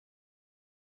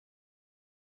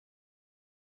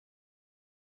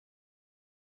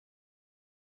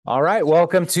All right,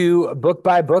 welcome to Book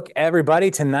by Book,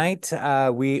 everybody. Tonight,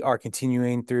 we are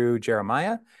continuing through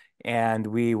Jeremiah, and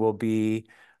we will be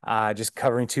just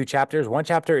covering two chapters. One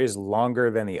chapter is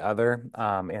longer than the other.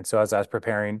 And so, as I was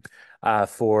preparing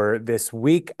for this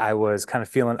week, I was kind of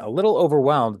feeling a little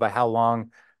overwhelmed by how long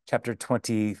chapter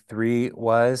 23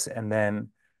 was. And then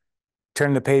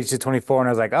turned the page to 24, and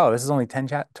I was like, oh, this is only 10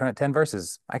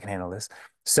 verses. I can handle this.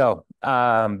 So,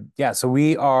 yeah, so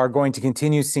we are going to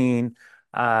continue seeing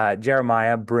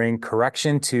Jeremiah bring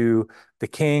correction to the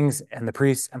kings and the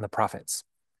priests and the prophets.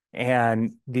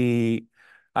 And the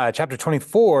chapter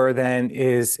 24 then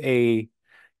is a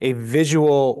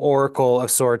visual oracle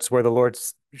of sorts where the Lord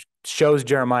shows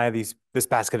Jeremiah this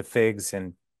basket of figs,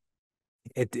 and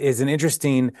it is an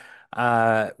interesting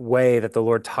way that the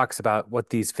Lord talks about what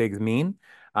these figs mean,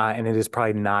 and it is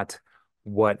probably not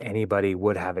what anybody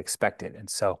would have expected. And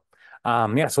so,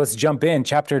 yeah, so let's jump in.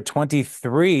 Chapter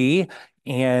 23,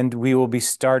 and we will be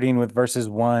starting with verses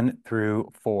 1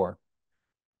 through 4.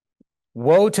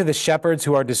 Woe to the shepherds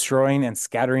who are destroying and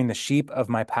scattering the sheep of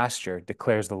my pasture,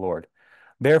 declares the Lord.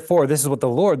 Therefore, this is what the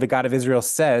Lord, the God of Israel,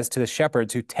 says to the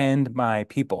shepherds who tend my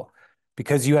people.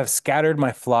 Because you have scattered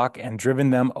my flock and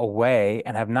driven them away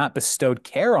and have not bestowed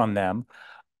care on them,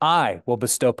 I will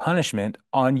bestow punishment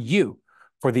on you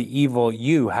for the evil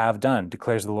you have done,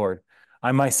 declares the Lord.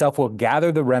 I myself will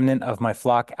gather the remnant of my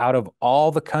flock out of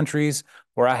all the countries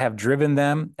where I have driven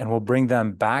them and will bring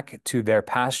them back to their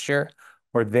pasture,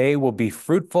 where they will be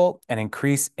fruitful and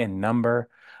increase in number.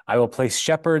 I will place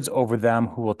shepherds over them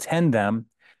who will tend them,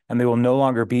 and they will no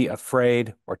longer be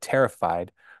afraid or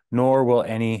terrified, nor will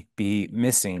any be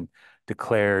missing,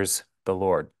 declares the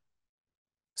Lord.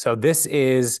 So this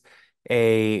is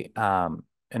a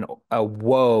a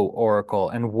woe oracle,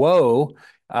 and woe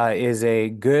is a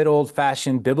good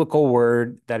old-fashioned biblical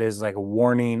word that is like a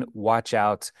warning, watch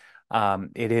out.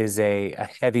 It is a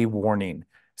heavy warning.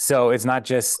 So it's not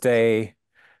just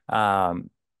um,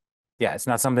 yeah, it's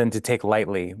not something to take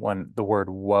lightly when the word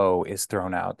woe is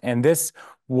thrown out. And this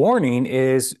warning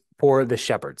is for the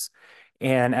shepherds.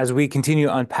 And as we continue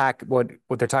to unpack what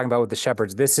they're talking about with the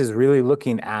shepherds, this is really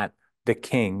looking at the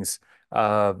kings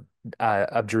of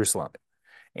Jerusalem.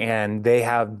 And they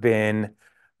have been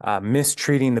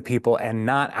mistreating the people and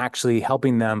not actually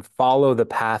helping them follow the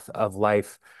path of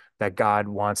life that God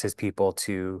wants his people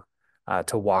to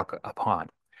walk upon.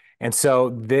 And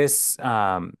so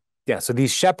yeah, so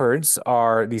these shepherds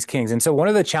are these kings. And so one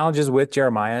of the challenges with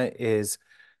Jeremiah is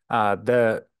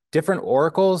the different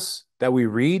oracles that we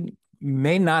read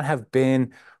may not have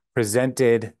been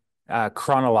presented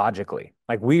chronologically.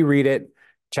 Like we read it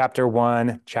chapter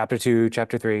 1, chapter 2,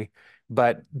 chapter 3,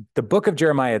 but the book of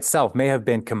Jeremiah itself may have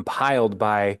been compiled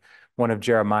by one of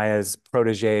Jeremiah's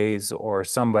proteges or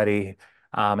somebody.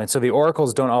 And so the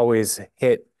oracles don't always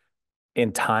hit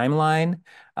in timeline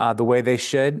the way they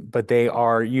should, but they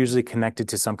are usually connected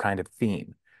to some kind of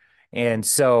theme. And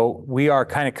so we are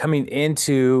kind of coming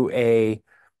into a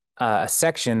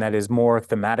section that is more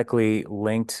thematically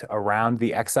linked around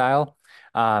the exile.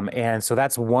 And so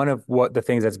that's one of what the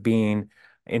things that's being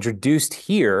introduced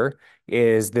here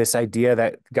is this idea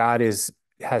that God has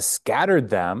scattered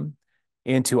them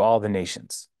into all the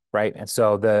nations, right? And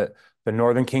so the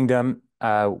northern kingdom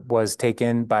was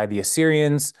taken by the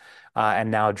Assyrians,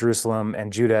 and now Jerusalem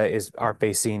and Judah are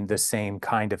facing the same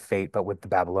kind of fate, but with the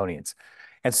Babylonians.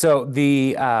 And so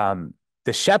the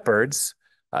shepherds,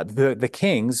 the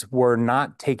kings, were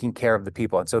not taking care of the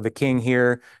people. And so the king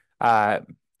here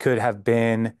could have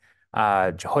been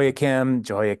Jehoiakim,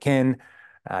 Jehoiakim,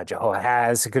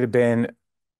 Jehoahaz. It could have been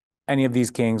any of these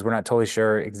kings. We're not totally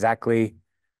sure exactly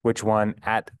which one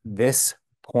at this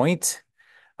point.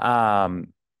 Um,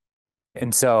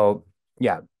 and so,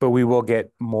 yeah, but we will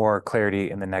get more clarity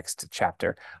in the next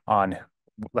chapter on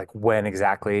like when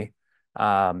exactly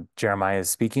Jeremiah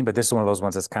is speaking. But this is one of those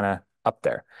ones that's kind of up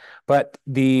there. But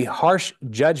the harsh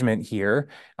judgment here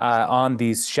on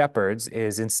these shepherds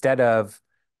is instead of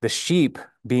the sheep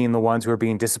being the ones who are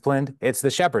being disciplined, it's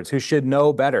the shepherds who should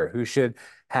know better, who should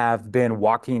have been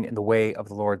walking in the way of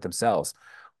the Lord themselves.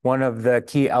 One of the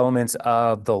key elements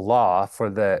of the law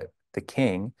for the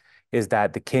king is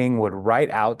that the king would write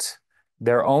out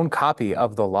their own copy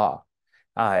of the law.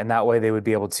 And that way they would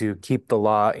be able to keep the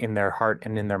law in their heart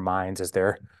and in their minds as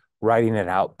they're writing it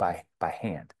out by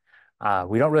hand.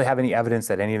 We don't really have any evidence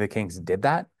that any of the kings did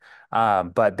that,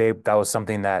 but that was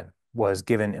something that was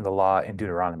given in the law in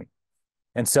Deuteronomy.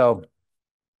 And so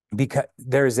because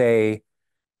there's a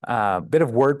bit of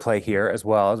wordplay here as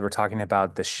well as we're talking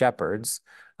about the shepherds.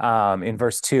 In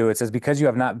verse 2, it says, because you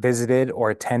have not visited or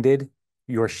attended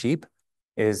your sheep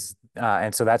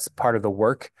and so that's part of the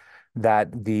work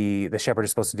that the shepherd is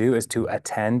supposed to do is to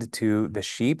attend to the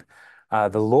sheep.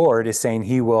 The Lord is saying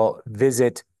he will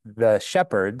visit the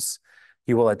shepherds,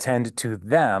 he will attend to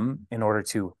them in order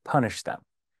to punish them.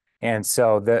 And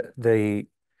so the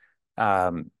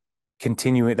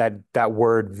continuing that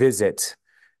word visit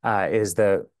is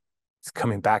the it's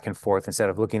coming back and forth instead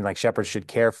of looking like shepherds should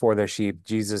care for their sheep.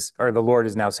 Jesus or the Lord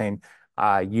is now saying,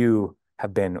 you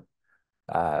have been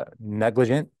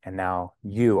negligent, and now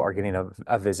you are getting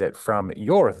a visit from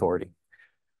your authority.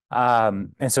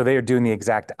 And so they are doing the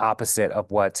exact opposite of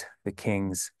what the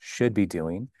kings should be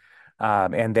doing.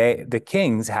 And the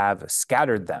kings have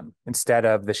scattered them. Instead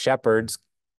of the shepherds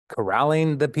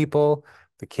corralling the people,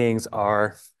 the kings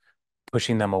are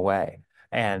pushing them away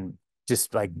and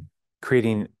just like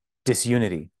creating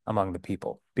disunity among the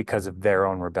people because of their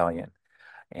own rebellion.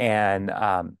 And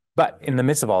but in the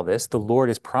midst of all this, the Lord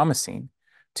is promising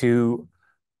to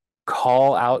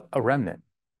call out a remnant.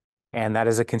 And that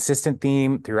is a consistent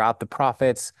theme throughout the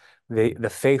prophets, the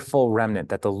faithful remnant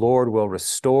that the Lord will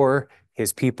restore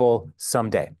his people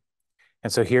someday.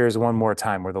 And so here's one more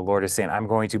time where the Lord is saying, I'm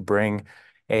going to bring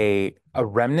a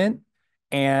remnant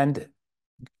and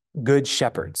good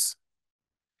shepherds.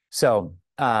 So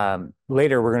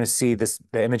later we're going to see the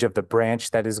image of the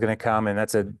branch that is going to come, and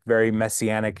that's a very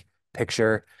messianic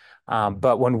picture.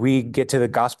 But when we get to the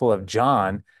Gospel of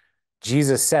John,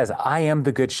 Jesus says, I am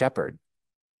the good shepherd.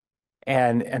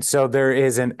 And so there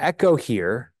is an echo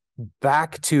here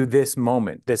back to this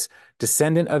moment, this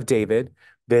descendant of David,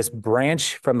 this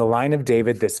branch from the line of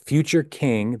David, this future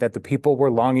king that the people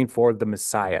were longing for, the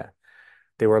Messiah.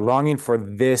 They were longing for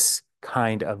this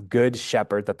kind of good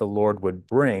shepherd that the Lord would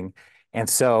bring. And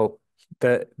so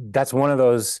that's one of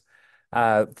those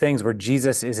things where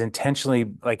Jesus is intentionally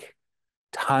like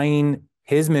tying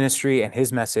his ministry and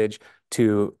his message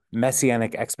to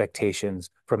messianic expectations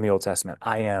from the Old Testament.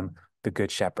 I am the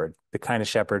good shepherd, the kind of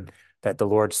shepherd that the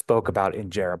Lord spoke about in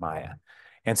Jeremiah.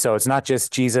 And so it's not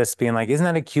just Jesus being like, isn't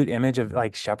that a cute image of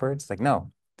like shepherds? Like,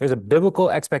 no, there's a biblical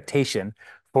expectation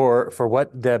for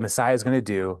what the Messiah is going to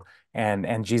do,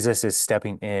 and Jesus is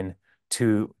stepping in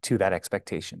to that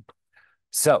expectation.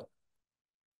 So,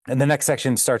 and the next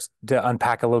section starts to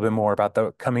unpack a little bit more about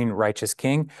the coming righteous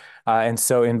king. And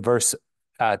so in verse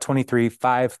 23,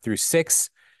 5 through 6,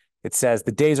 it says,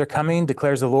 the days are coming,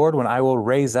 declares the Lord, when I will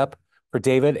raise up for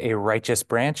David a righteous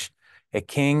branch, a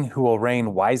king who will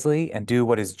reign wisely and do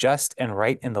what is just and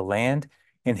right in the land.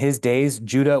 In his days,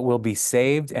 Judah will be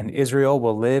saved and Israel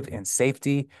will live in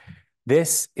safety.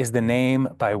 This is the name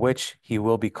by which he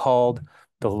will be called,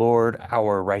 the Lord,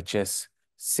 our righteous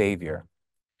Savior.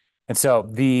 And so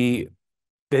the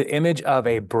image of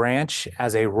a branch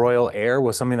as a royal heir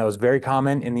was something that was very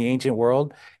common in the ancient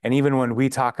world. And even when we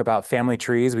talk about family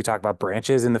trees, we talk about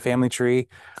branches in the family tree.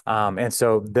 And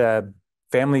so the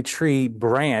family tree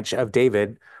branch of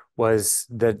David was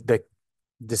the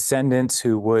descendants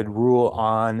who would rule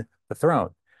on the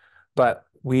throne. But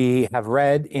we have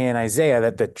read in Isaiah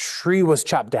that the tree was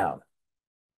chopped down,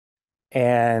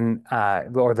 and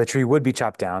or the tree would be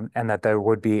chopped down, and that there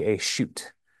would be a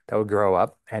shoot that would grow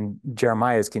up. And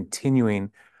Jeremiah is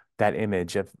continuing that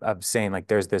image of saying like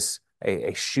there's this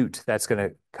a shoot that's going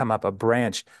to come up, a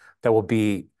branch that will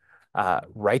be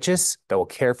righteous, that will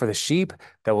care for the sheep,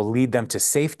 that will lead them to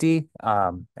safety.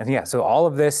 And yeah, so all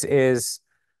of this is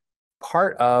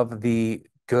part of the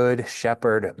good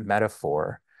shepherd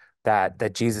metaphor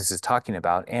that Jesus is talking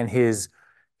about. And his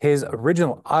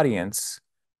original audience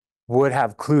would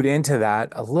have clued into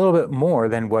that a little bit more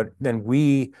than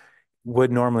we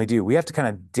would normally do. We have to kind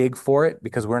of dig for it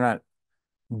because we're not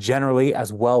generally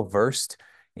as well versed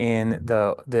in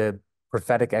the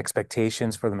prophetic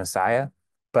expectations for the Messiah.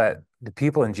 But the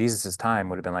people in Jesus's time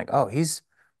would have been like, oh, he's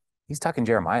talking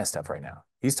Jeremiah stuff right now.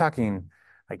 He's talking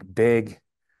like big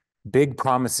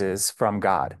promises from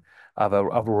God of a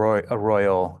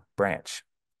royal branch.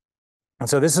 And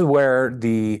so this is where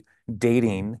the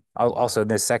dating, also in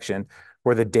this section,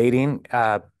 where the dating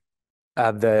of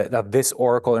this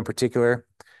oracle in particular,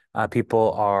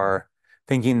 people are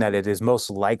thinking that it is most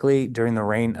likely during the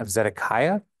reign of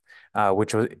Zedekiah,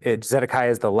 Zedekiah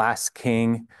is the last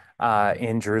king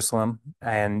in Jerusalem,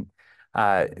 and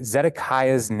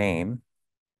Zedekiah's name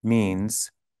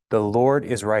means the Lord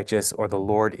is righteous, or the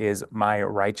Lord is my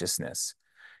righteousness.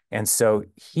 And so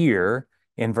here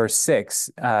in verse 6,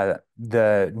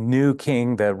 the new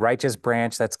king, the righteous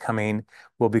branch that's coming,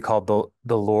 will be called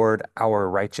the Lord, our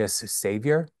righteous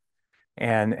Savior.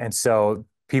 And so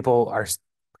people are,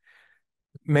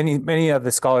 many of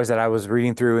the scholars that I was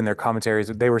reading through in their commentaries,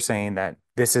 they were saying that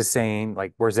this is saying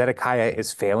like where Zedekiah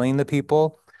is failing the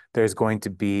people, there's going to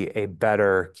be a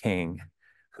better king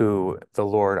who the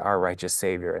Lord, our righteous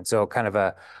Savior. And so kind of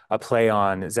a play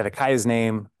on Zedekiah's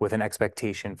name with an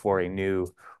expectation for a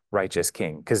new righteous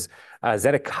king. Because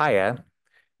Zedekiah,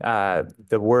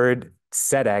 the word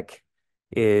Tzedek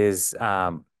is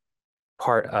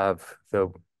part of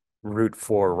the root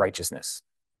for righteousness.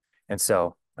 And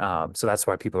so that's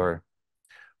why people are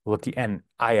looking, and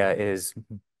Aya is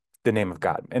the name of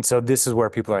God. And so this is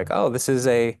where people are like, oh, this is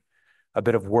a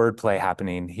bit of wordplay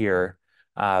happening here,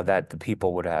 that the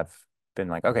people would have been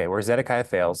like, okay, where Zedekiah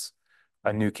fails,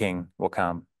 a new king will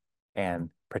come and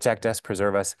protect us,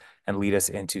 preserve us, and lead us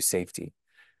into safety.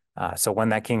 So when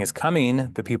that king is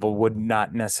coming, the people would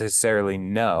not necessarily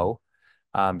know,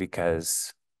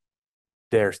 because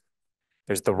there's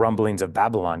the rumblings of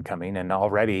Babylon coming. And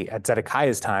already at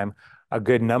Zedekiah's time, a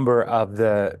good number of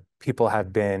the people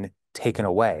have been taken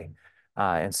away.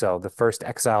 And so the first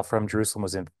exile from Jerusalem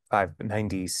was in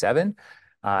 597.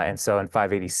 And so in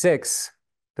 586,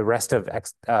 the rest of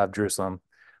Jerusalem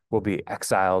will be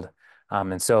exiled.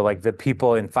 And so like the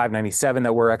people in 597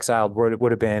 that were exiled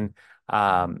would have been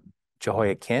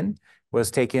Jehoiakim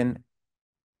was taken,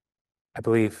 I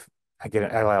believe.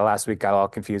 Last week got all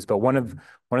confused, but one of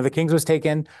the kings was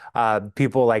taken.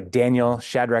 People like Daniel,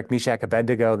 Shadrach, Meshach,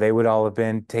 Abednego, they would all have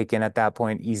been taken at that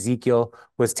point. Ezekiel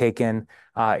was taken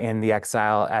in the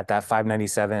exile at that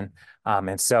 597.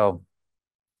 And so,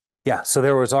 yeah, so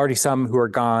there was already some who are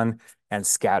gone and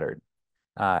scattered,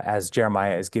 as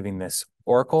Jeremiah is giving this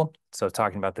oracle. So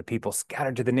talking about the people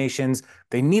scattered to the nations,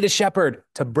 they need a shepherd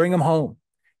to bring them home.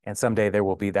 And someday there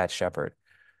will be that shepherd.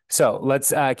 So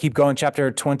let's keep going.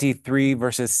 Chapter 23,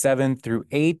 verses 7 through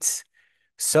 8.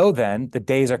 So then, the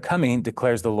days are coming,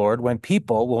 declares the Lord, when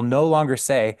people will no longer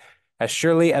say, as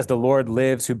surely as the Lord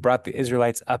lives who brought the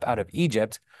Israelites up out of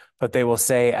Egypt, but they will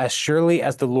say, as surely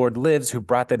as the Lord lives who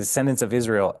brought the descendants of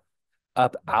Israel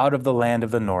up out of the land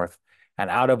of the north and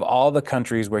out of all the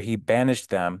countries where he banished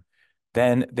them,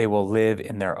 then they will live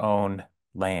in their own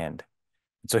land.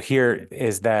 So here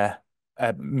is a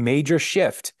major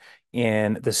shift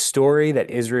in the story that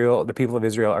the people of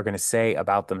Israel are going to say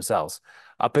about themselves.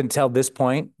 Up until this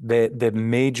point, the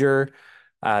major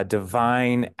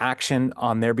divine action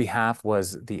on their behalf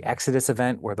was the Exodus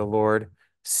event where the Lord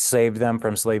saved them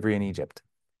from slavery in Egypt.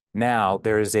 Now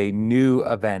there is a new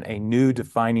event, a new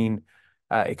defining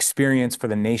experience for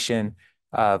the nation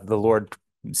of the Lord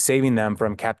saving them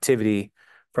from captivity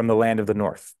from the land of the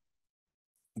north,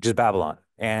 which is Babylon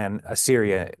and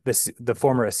Assyria, the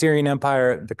former Assyrian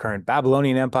Empire, the current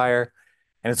Babylonian Empire.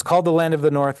 And it's called the land of the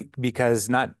north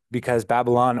not because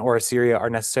Babylon or Assyria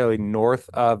are necessarily north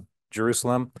of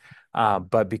Jerusalem,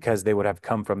 but because they would have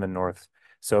come from the north.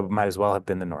 So it might as well have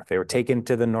been the north. They were taken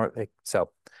to the north.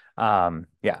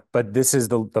 Yeah, but this is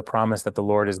the promise that the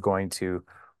Lord is going to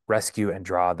rescue and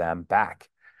draw them back.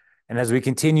 And as we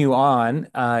continue on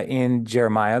in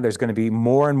Jeremiah, there's going to be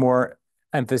more and more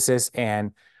emphasis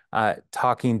and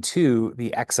talking to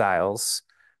the exiles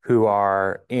who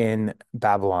are in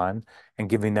Babylon and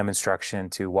giving them instruction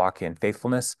to walk in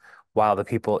faithfulness, while the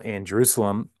people in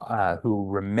Jerusalem who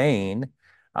remain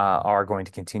are going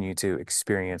to continue to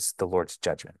experience the Lord's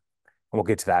judgment. And we'll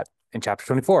get to that in chapter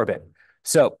 24 a bit.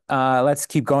 So let's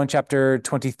keep going. Chapter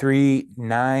 23,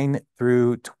 9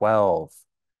 through 12.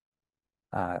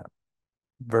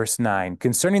 Verse 9,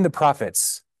 concerning the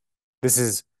prophets, this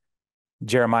is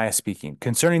Jeremiah speaking.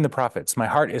 Concerning the prophets, my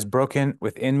heart is broken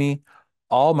within me.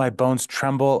 All my bones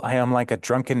tremble. I am like a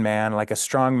drunken man, like a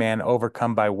strong man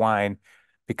overcome by wine,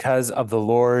 because of the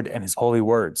Lord and his holy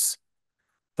words.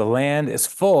 The land is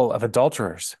full of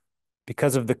adulterers.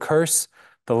 Because of the curse,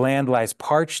 the land lies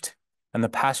parched, and the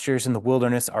pastures in the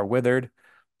wilderness are withered.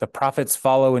 The prophets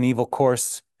follow an evil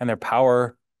course,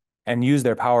 and use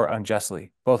their power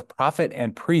unjustly. Both prophet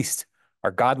and priest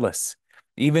are godless.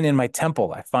 Even in my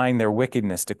temple, I find their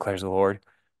wickedness, declares the Lord.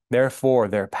 Therefore,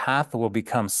 their path will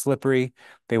become slippery.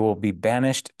 They will be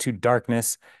banished to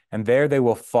darkness, and there they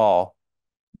will fall.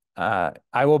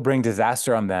 I will bring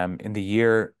disaster on them in the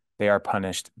year they are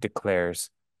punished,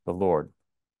 declares the Lord.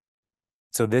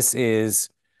 So this is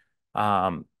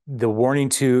the warning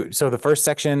to, so the first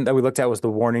section that we looked at was the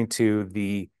warning to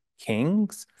the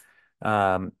kings.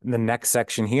 The next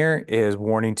section here is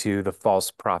warning to the false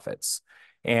prophets.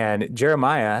 And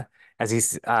Jeremiah, as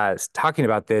he's talking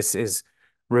about this, is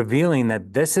revealing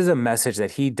that this is a message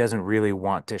that he doesn't really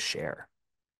want to share.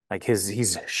 Like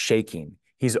he's shaking.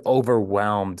 He's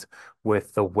overwhelmed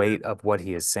with the weight of what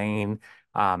he is saying.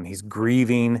 He's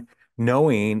grieving,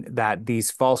 knowing that these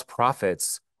false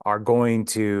prophets are going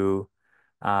to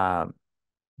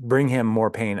bring him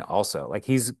more pain also. Like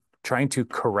he's trying to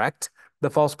correct the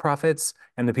false prophets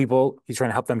and the people. He's trying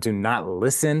to help them to not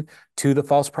listen to the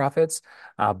false prophets.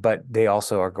 But they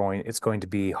also are going, it's going to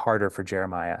be harder for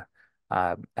Jeremiah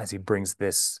as he brings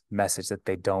this message that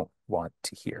they don't want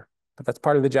to hear. But that's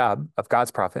part of the job of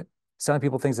God's prophet, telling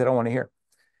people things they don't want to hear.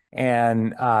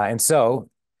 And so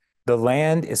the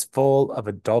land is full of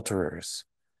adulterers.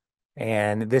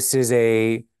 And this is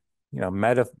a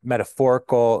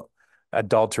metaphorical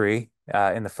adultery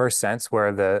in the first sense,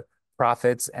 where the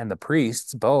prophets and the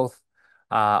priests both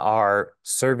are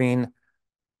serving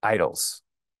idols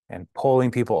and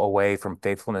pulling people away from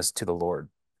faithfulness to the Lord.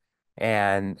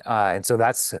 And so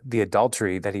that's the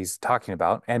adultery that he's talking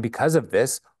about. And because of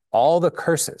this, all the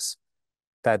curses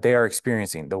that they are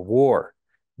experiencing, the war,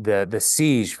 the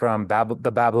siege from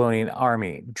the Babylonian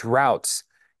army, droughts,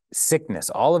 sickness,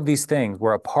 all of these things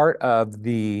were a part of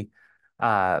the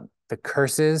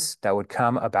curses that would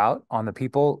come about on the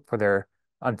people for their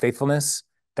unfaithfulness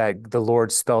that the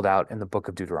Lord spelled out in the book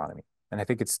of Deuteronomy. And I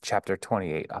think it's chapter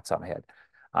 28 off the top of my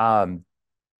head.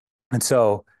 And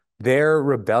so their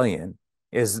rebellion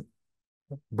is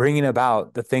bringing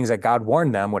about the things that God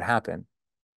warned them would happen.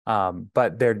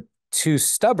 But they're too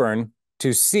stubborn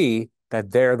to see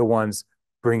that they're the ones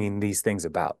bringing these things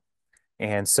about.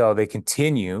 And so they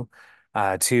continue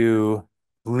to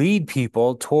lead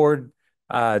people towards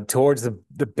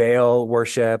the Baal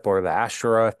worship or the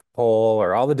Asherah pole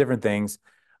or all the different things,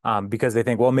 because they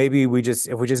think, well, maybe if we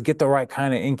just get the right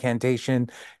kind of incantation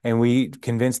and we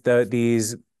convince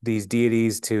these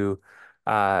deities to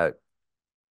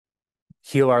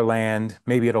heal our land,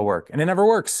 maybe it'll work. And it never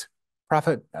works.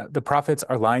 The prophets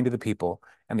are lying to the people,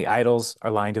 and the idols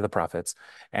are lying to the prophets,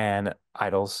 and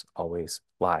idols always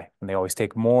lie, and they always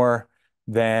take more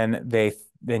than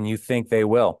you think they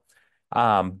will.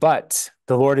 But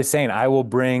the Lord is saying, I will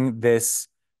bring this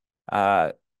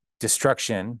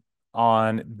destruction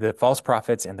on the false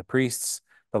prophets and the priests.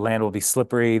 The land will be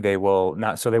slippery. They won't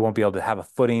be able to have a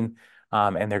footing,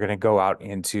 and they're going to go out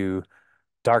into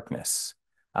darkness.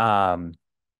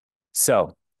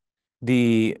 So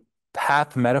the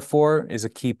path metaphor is a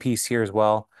key piece here as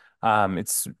well.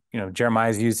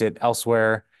 Jeremiah's used it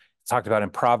elsewhere. It's talked about in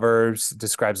Proverbs,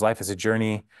 describes life as a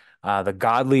journey. The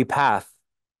godly path,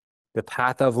 the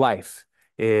path of life,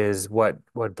 is what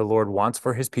the Lord wants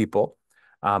for his people.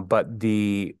 But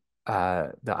the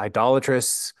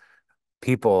idolatrous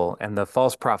people and the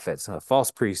false prophets and the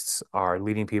false priests are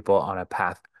leading people on a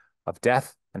path of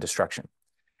death and destruction.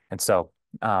 And so,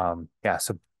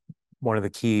 so one of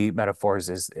the key metaphors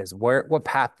is what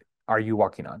path are you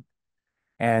walking on?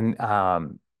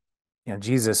 And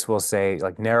Jesus will say,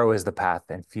 like, narrow is the path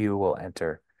and few will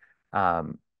enter.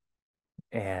 And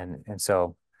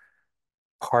so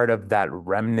part of that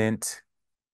remnant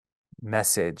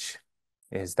message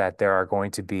is that there are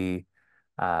going to be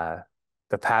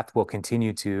the path will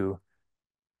continue to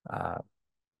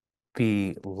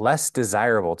be less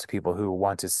desirable to people who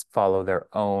want to follow their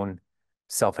own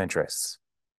self-interests.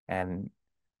 And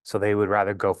so they would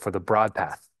rather go for the broad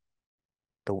path,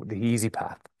 the easy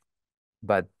path.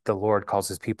 But the Lord calls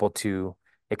his people to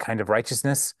a kind of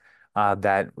righteousness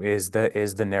that is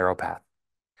the narrow path.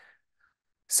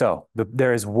 So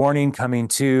there is warning coming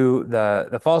to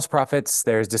the false prophets.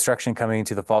 There's destruction coming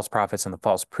to the false prophets and the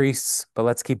false priests. But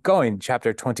let's keep going.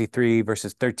 Chapter 23,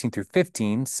 verses 13 through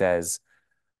 15 says,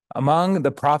 among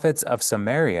the prophets of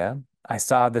Samaria, I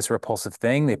saw this repulsive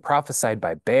thing. They prophesied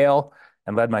by Baal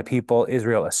and led my people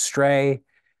Israel astray.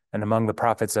 And among the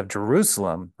prophets of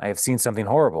Jerusalem, I have seen something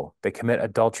horrible. They commit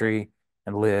adultery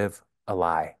and live a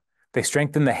lie. They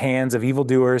strengthen the hands of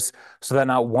evildoers so that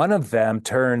not one of them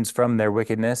turns from their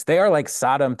wickedness. They are like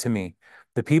Sodom to me.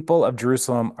 The people of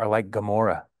Jerusalem are like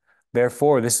Gomorrah.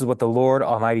 Therefore, this is what the Lord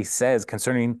Almighty says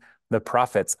concerning the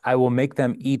prophets. I will make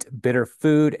them eat bitter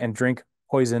food and drink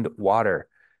poisoned water,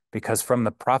 because from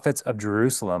the prophets of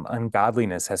Jerusalem,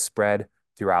 ungodliness has spread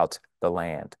throughout the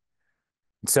land.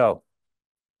 So,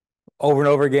 over and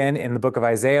over again in the book of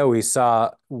Isaiah, we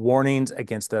saw warnings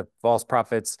against the false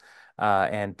prophets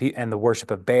and the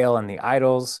worship of Baal and the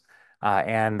idols,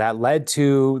 and that led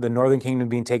to the northern kingdom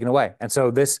being taken away. And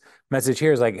so this message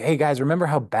here is like, hey guys, remember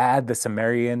how bad the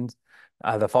Sumerians,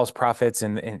 the false prophets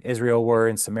in Israel were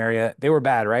in Samaria? They were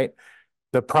bad, right?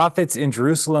 The prophets in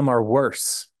Jerusalem are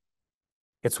worse.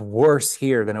 It's worse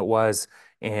here than it was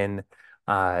in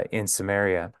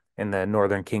Samaria, in the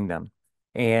northern kingdom.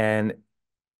 And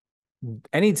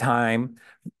anytime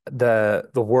the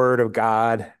word of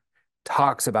God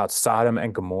talks about Sodom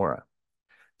and Gomorrah,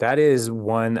 that is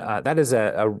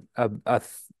a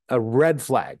red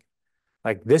flag.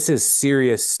 Like, this is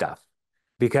serious stuff,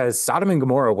 because Sodom and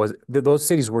Gomorrah those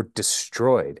cities were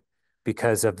destroyed.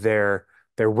 because of their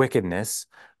wickedness,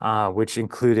 which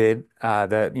included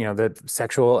the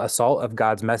sexual assault of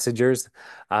God's messengers,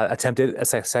 attempted a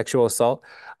sexual assault.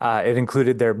 It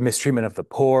included their mistreatment of the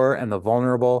poor and the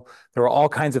vulnerable. There were all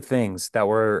kinds of things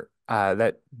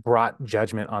that brought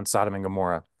judgment on Sodom and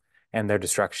Gomorrah and their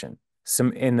destruction.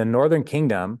 Some in the northern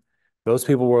kingdom, those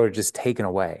people were just taken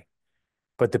away.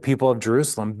 But the people of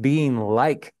Jerusalem, being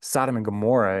like Sodom and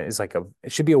Gomorrah,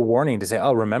 it should be a warning to say,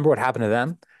 oh, remember what happened to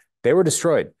them? They were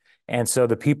destroyed. And so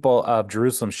the people of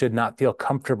Jerusalem should not feel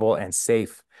comfortable and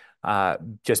safe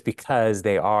just because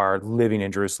they are living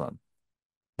in Jerusalem.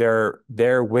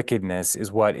 Their wickedness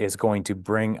is what is going to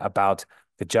bring about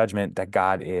the judgment that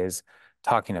God is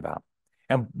talking about.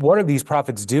 And what are these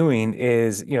prophets doing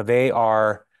is, they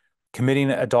are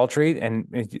committing adultery, and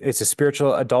it's a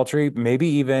spiritual adultery, maybe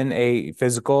even a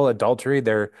physical adultery.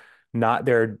 They're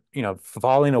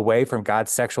falling away from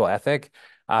God's sexual ethic.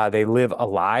 They live a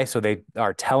lie, so they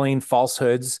are telling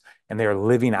falsehoods and they are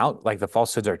living out like the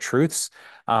falsehoods are truths.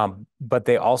 But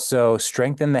they also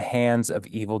strengthen the hands of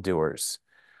evildoers.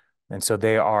 And so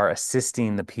they are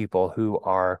assisting the people who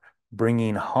are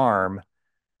bringing harm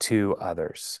to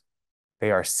others.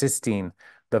 They are assisting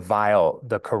the vile,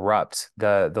 the corrupt,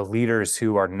 the leaders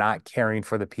who are not caring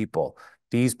for the people.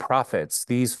 These prophets,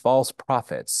 these false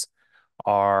prophets,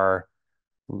 are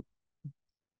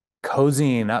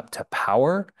cozying up to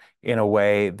power in a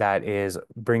way that is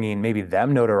bringing maybe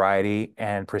them notoriety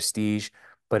and prestige,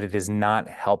 but it is not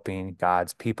helping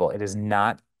God's people. It is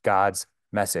not God's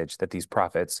message that these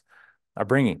prophets are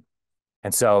bringing.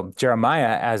 And so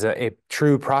Jeremiah, as a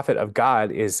true prophet of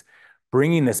God, is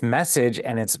bringing this message,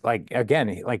 and it's like,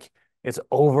 again, like it's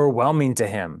overwhelming to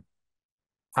him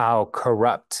how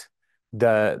corrupt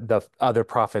the other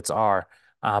prophets are.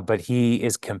 But he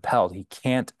is compelled. He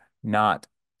can't not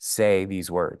say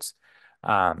these words.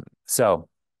 So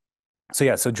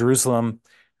Jerusalem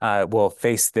will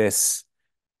face this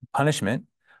punishment,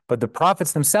 but the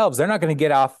prophets themselves, they're not going to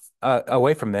get off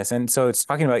away from this. And so it's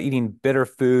talking about eating bitter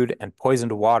food and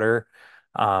poisoned water.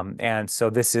 And so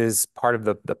this is part of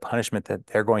the punishment that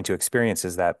they're going to experience,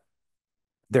 is that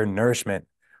their nourishment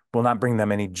will not bring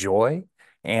them any joy,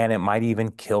 and it might even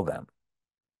kill them,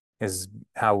 is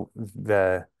how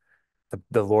the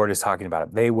Lord is talking about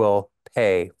it. They will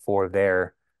pay for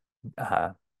uh,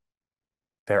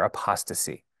 their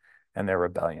apostasy and their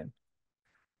rebellion.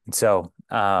 And so,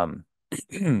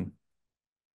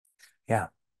 yeah,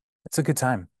 it's a good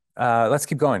time. Let's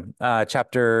keep going.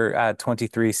 Chapter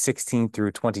 23, 16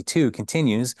 through 22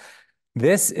 continues.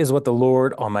 This is what the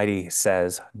Lord Almighty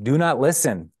says. Do not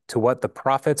listen to what the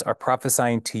prophets are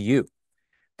prophesying to you.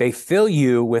 They fill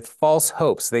you with false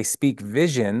hopes. They speak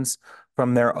visions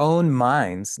from their own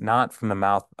minds, not from the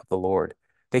mouth of the Lord.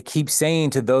 They keep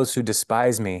saying to those who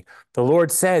despise me, the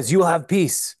Lord says, you will have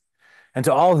peace. And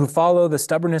to all who follow the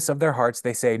stubbornness of their hearts,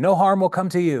 they say, no harm will come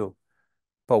to you.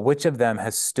 But which of them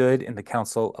has stood in the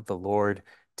counsel of the Lord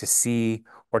to see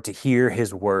or to hear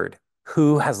his word?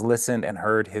 Who has listened and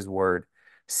heard his word?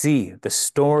 See, the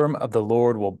storm of the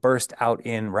Lord will burst out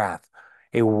in wrath,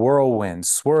 a whirlwind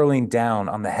swirling down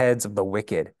on the heads of the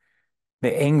wicked.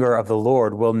 The anger of the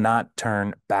Lord will not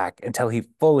turn back until he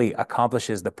fully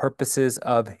accomplishes the purposes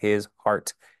of his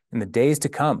heart. In the days to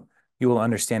come, you will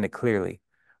understand it clearly.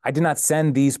 I did not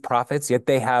send these prophets, yet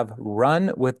they have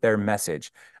run with their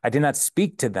message. I did not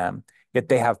speak to them, yet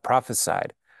they have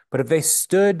prophesied. But if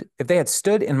they had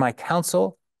stood in my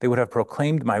counsel, they would have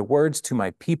proclaimed my words to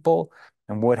my people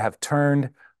and would have turned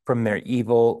from their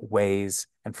evil ways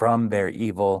and from their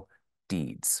evil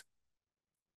deeds.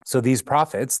 So these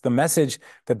prophets, the message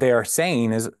that they are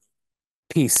saying is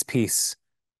peace, peace.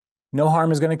 No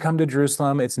harm is going to come to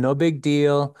Jerusalem. It's no big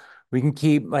deal. We can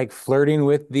keep like flirting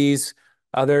with these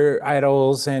other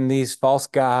idols and these false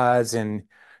gods, and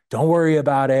don't worry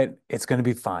about it. It's going to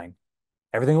be fine.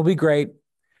 Everything will be great.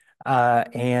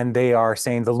 And they are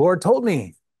saying, the Lord told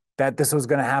me that this was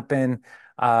going to happen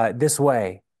this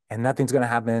way, and nothing's going to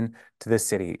happen to this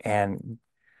city. And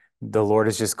the Lord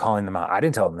is just calling them out. I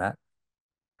didn't tell them that.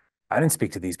 I didn't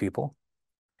speak to these people.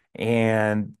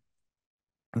 And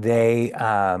they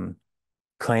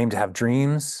claim to have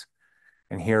dreams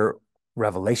and hear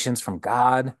revelations from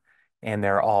God, and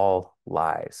they're all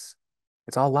lies.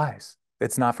 It's all lies.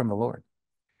 It's not from the Lord.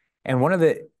 And one of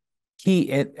the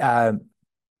key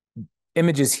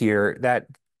images here that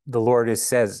the Lord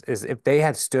says is, if they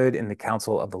had stood in the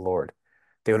counsel of the Lord,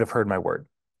 they would have heard my word.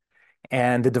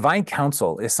 And the divine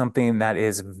counsel is something that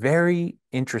is very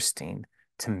interesting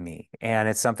to me. And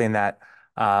it's something that,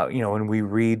 when we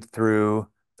read through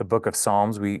the book of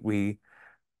Psalms, we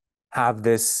have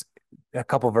this a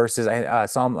couple verses. I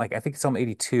think Psalm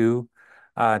 82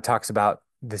 talks about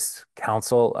this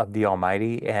counsel of the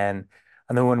Almighty, and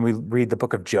then when we read the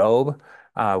book of Job,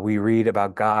 we read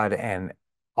about God and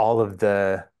all of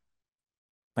the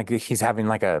like he's having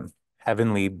like a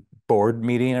heavenly board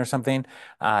meeting or something,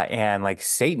 and like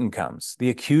Satan comes, the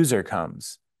accuser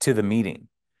comes to the meeting,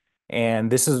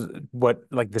 and this is what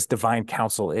like this divine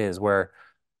counsel is, where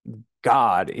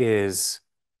God is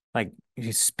like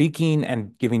he's speaking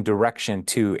and giving direction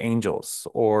to angels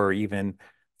or even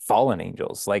fallen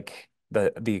angels, like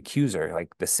the accuser,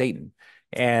 like the Satan.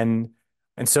 And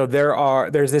and so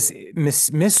there's this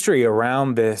mystery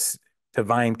around this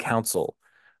divine counsel.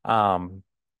 Um,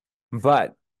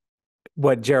 but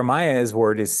what Jeremiah's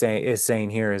word is saying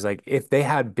here is like if they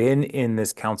had been in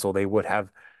this council, they would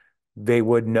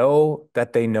know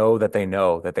that they know that they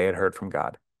know that they had heard from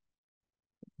God,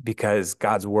 because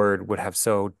God's word would have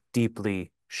so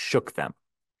deeply shook them.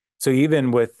 So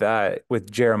even with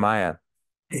Jeremiah,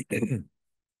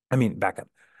 I mean, back up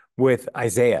with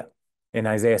Isaiah in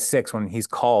Isaiah 6, when he's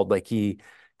called, like he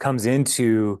comes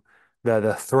into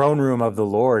the throne room of the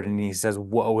Lord and he says,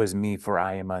 "Woe is me, for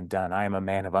I am undone. I am a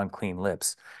man of unclean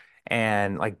lips."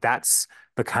 And like that's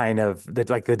the kind of the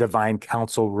divine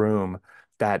council room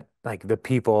that like the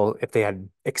people, if they had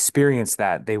experienced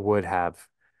that, they would have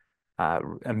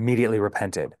immediately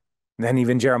repented. And then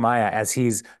even Jeremiah, as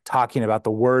he's talking about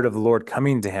the word of the Lord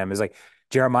coming to him, is like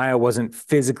Jeremiah wasn't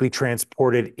physically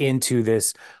transported into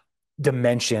this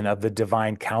dimension of the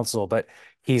divine counsel, but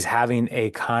he's having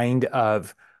a kind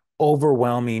of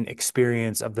overwhelming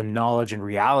experience of the knowledge and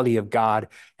reality of God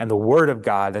and the word of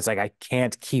God that's like, I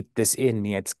can't keep this in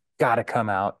me. It's got to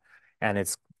come out. And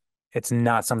it's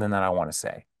not something that I want to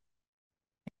say.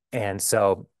 And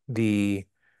so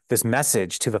this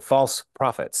message to the false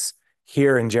prophets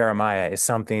here in Jeremiah is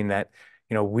something that,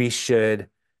 we should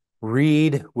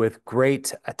read with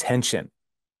great attention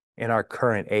in our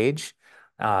current age.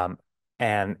 Um,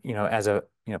 and, as a,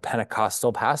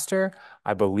 Pentecostal pastor,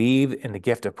 I believe in the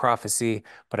gift of prophecy,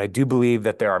 but I do believe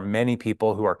that there are many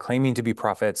people who are claiming to be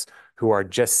prophets who are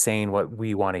just saying what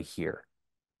we want to hear,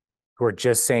 who are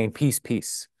just saying peace,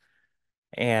 peace,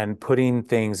 and putting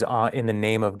things on in the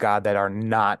name of God that are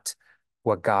not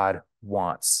what God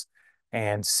wants.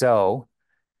 And so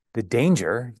the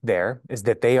danger there is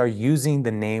that they are using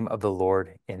the name of the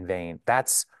Lord in vain.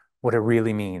 That's what it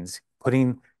really means,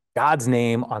 putting God's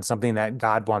name on something that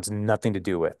God wants nothing to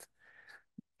do with.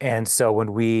 And so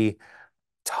when we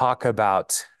talk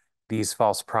about these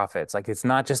false prophets, like it's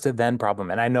not just a then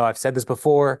problem. And I know I've said this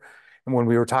before, and when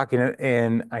we were talking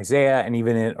in Isaiah and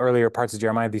even in earlier parts of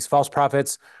Jeremiah, these false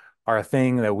prophets are a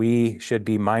thing that we should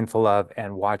be mindful of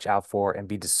and watch out for and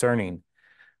be discerning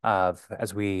of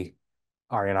as we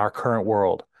are in our current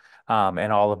world,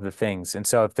 and all of the things. And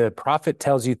so if the prophet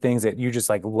tells you things that you just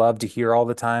like love to hear all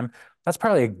the time, that's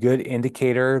probably a good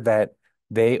indicator that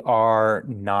they are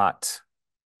not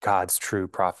God's true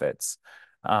prophets.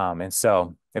 And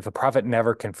so if a prophet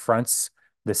never confronts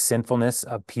the sinfulness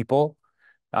of people,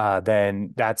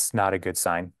 then that's not a good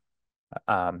sign.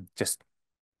 Just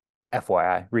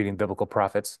FYI, reading biblical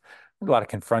prophets, a lot of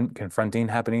confronting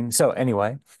happening. So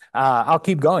anyway, I'll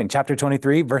keep going. Chapter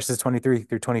 23, verses 23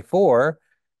 through 24.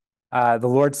 The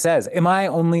Lord says, "Am I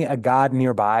only a God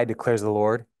nearby, declares the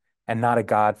Lord, and not a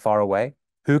God far away?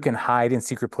 Who can hide in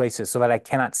secret places so that I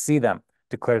cannot see them,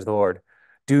 declares the Lord.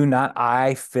 Do not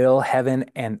I fill heaven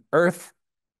and earth,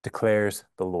 declares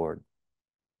the Lord."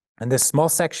 And this small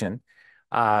section,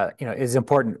 is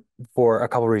important for a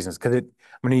couple of reasons, because I'm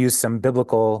going to use some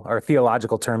biblical or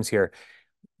theological terms here.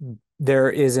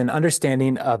 There is an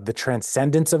understanding of the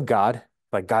transcendence of God,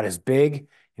 like God is big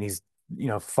and he's,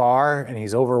 far, and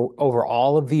he's over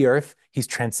all of the earth. He's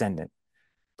transcendent.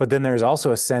 But then there's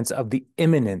also a sense of the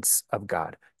immanence of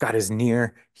God. God is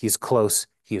near, he is close,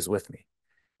 he is with me.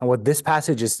 And what this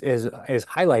passage is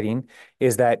highlighting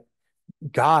is that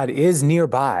God is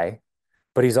nearby,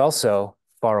 but he's also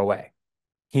far away.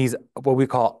 He's what we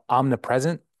call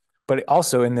omnipresent, but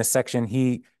also in this section,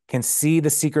 he can see the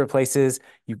secret places.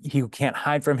 He can't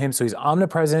hide from him. So he's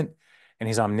omnipresent and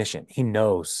he's omniscient. He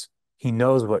knows. He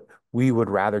knows what we would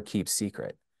rather keep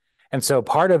secret. And so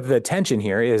part of the tension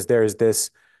here is there's this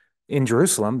in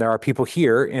Jerusalem, there are people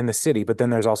here in the city, but then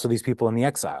there's also these people in the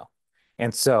exile.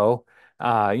 And so,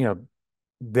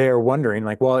 they're wondering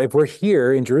like, well, if we're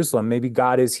here in Jerusalem, maybe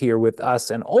God is here with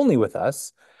us and only with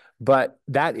us. But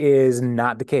that is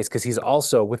not the case, because he's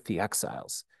also with the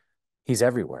exiles. He's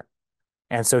everywhere.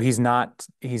 And so he's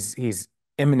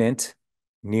immanent,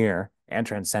 near, and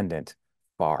transcendent,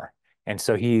 far. And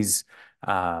so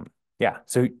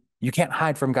so you can't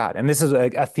hide from God. And this is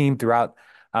a theme throughout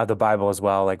the Bible as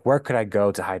well. Like, where could I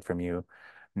go to hide from you?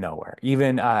 Nowhere.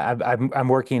 Even I'm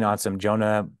working on some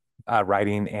Jonah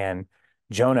writing, and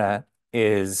Jonah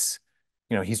is,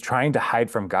 he's trying to hide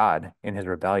from God in his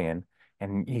rebellion,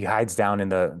 and he hides down in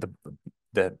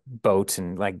the boat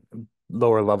and like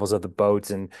lower levels of the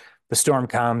boats, and the storm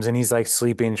comes, and he's like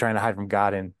sleeping, trying to hide from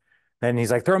God, and then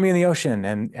he's like, "Throw me in the ocean,"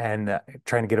 and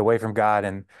trying to get away from God,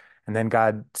 and then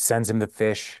God sends him the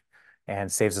fish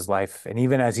and saves his life. And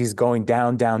even as he's going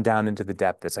down, down, down into the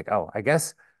depth, it's like, oh, I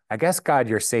guess God,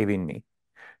 you're saving me.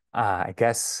 I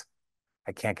guess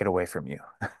I can't get away from you.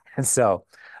 And so,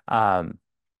 um,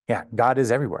 yeah, God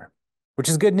is everywhere, which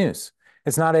is good news.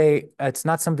 It's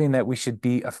not something that we should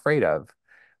be afraid of,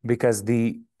 because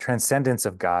the transcendence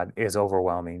of God is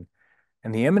overwhelming,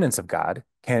 and the immanence of God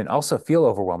can also feel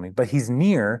overwhelming, but he's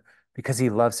near because he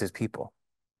loves his people.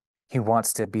 He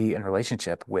wants to be in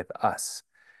relationship with us.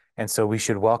 And so we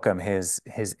should welcome his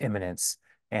immanence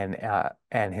and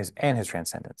his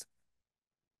transcendence.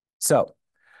 So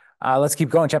let's keep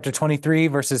going. Chapter 23,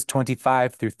 verses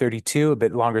 25 through 32, a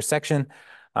bit longer section,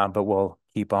 but we'll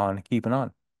keep on keeping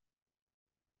on.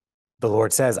 The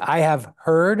Lord says, I have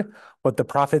heard what the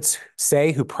prophets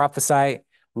say who prophesy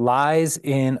lies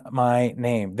in my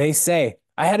name. They say,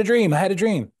 I had a dream, I had a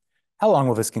dream. How long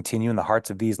will this continue in the hearts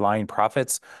of these lying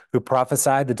prophets who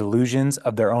prophesy the delusions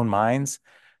of their own minds?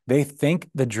 They think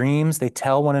the dreams they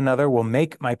tell one another will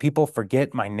make my people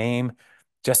forget my name,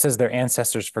 just as their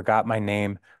ancestors forgot my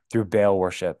name through Baal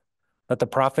worship. Let the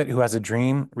prophet who has a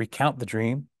dream recount the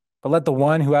dream, but let the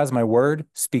one who has my word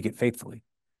speak it faithfully.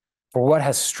 For what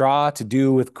has straw to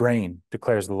do with grain,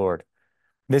 declares the Lord.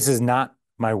 This is not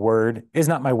my word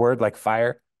like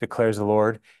fire, declares the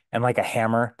Lord, and like a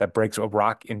hammer that breaks a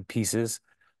rock in pieces.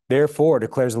 Therefore,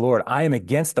 declares the Lord, I am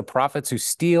against the prophets who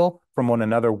steal from one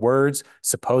another words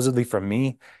supposedly from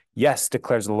me. Yes,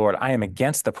 declares the Lord, I am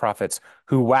against the prophets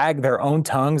who wag their own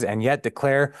tongues and yet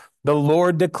declare, the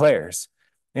Lord declares.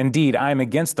 Indeed, I am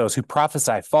against those who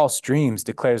prophesy false dreams,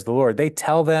 declares the Lord. They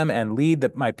tell them and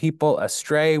lead my people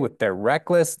astray with their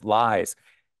reckless lies.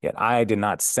 Yet I did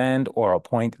not send or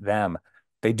appoint them.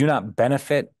 They do not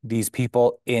benefit these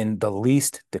people in the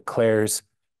least, declares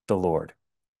the Lord.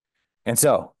 And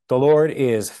so the Lord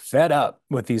is fed up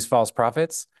with these false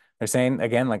prophets. They're saying,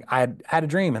 again, like, I had a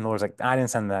dream. And the Lord's like, I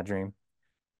didn't send that dream.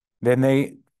 Then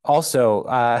they also,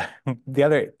 the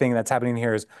other thing that's happening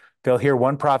here is they'll hear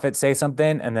one prophet say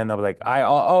something, and then they'll be like,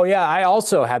 oh yeah, I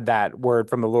also had that word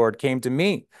from the Lord came to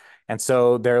me. And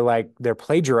so they're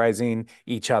plagiarizing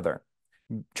each other,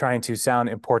 trying to sound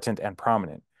important and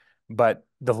prominent. But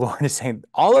the Lord is saying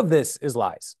all of this is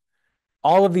lies.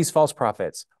 All of these false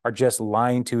prophets are just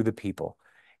lying to the people.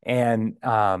 And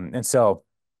so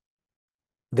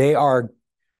they are,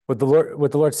 what the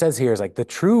Lord says here is like, the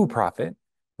true prophet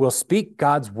will speak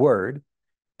God's word,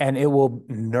 and it will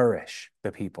nourish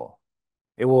the people.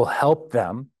 It will help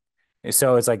them.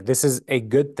 So it's like, this is a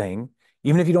good thing.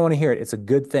 Even if you don't want to hear it, it's a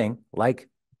good thing, like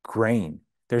grain.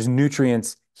 There's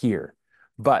nutrients here.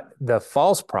 But the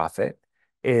false prophet,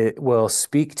 it will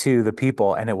speak to the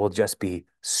people, and it will just be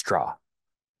straw,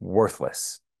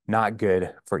 worthless, not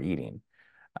good for eating.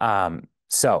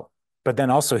 So, but then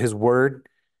also his word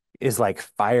is like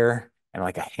fire and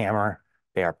like a hammer.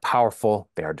 They are powerful.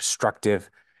 They are destructive.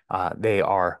 They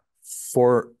are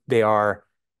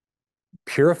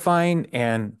purifying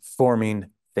and forming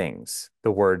things,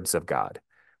 the words of God.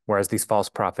 Whereas these false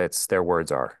prophets, their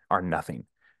words are nothing.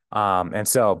 And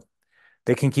so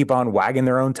they can keep on wagging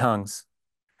their own tongues.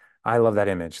 I love that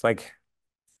image. Like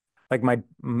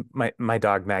my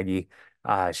dog Maggie,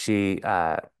 she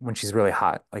when she's really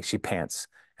hot, like she pants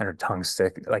and her tongue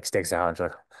sticks out, and she's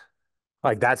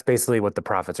like that's basically what the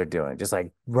prophets are doing, just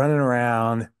like running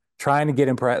around trying to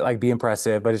be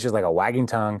impressive, but it's just like a wagging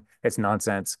tongue. It's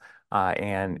nonsense,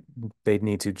 and they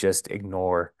need to just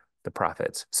ignore the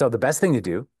prophets. So the best thing to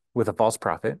do with a false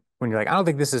prophet, when you're like, I don't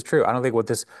think this is true, I don't think what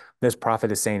this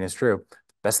prophet is saying is true,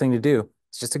 best thing to do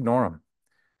is just ignore them.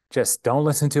 Just don't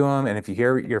listen to them. And if you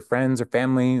hear your friends or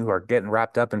family who are getting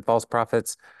wrapped up in false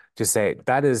prophets, just say,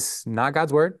 that is not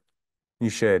God's word. You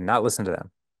should not listen to them.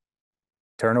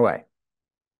 Turn away.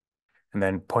 And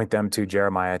then point them to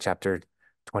Jeremiah chapter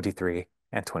 23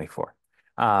 and 24.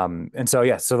 And so,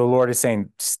 yeah, so the Lord is saying,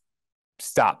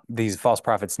 stop. These false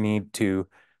prophets need to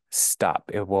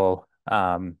stop. Yeah,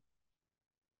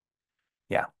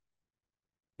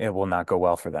 it will not go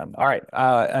well for them. All right.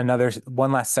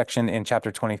 One last section in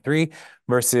chapter 23,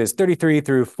 verses 33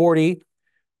 through 40.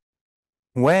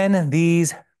 When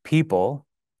these people,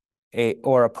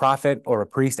 or a prophet or a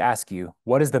priest ask you,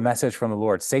 what is the message from the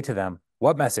Lord? Say to them,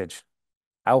 what message?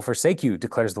 I will forsake you,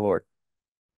 declares the Lord.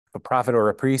 a prophet or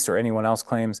a priest or anyone else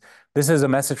claims, this is a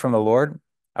message from the Lord,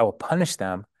 I will punish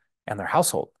them and their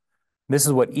household. This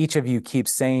is what each of you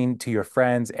keeps saying to your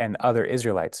friends and other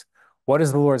Israelites. What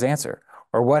is the Lord's answer?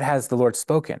 Or what has the Lord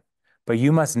spoken? But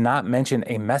you must not mention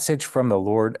a message from the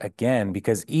Lord again,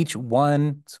 because each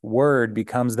one's word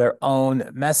becomes their own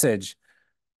message.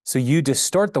 So you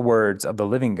distort the words of the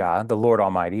living God, the Lord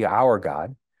Almighty, our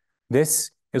God.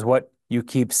 This is what you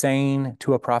keep saying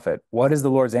to a prophet. What is the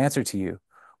Lord's answer to you?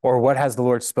 Or what has the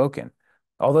Lord spoken?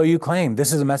 Although you claim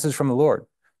this is a message from the Lord,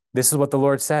 this is what the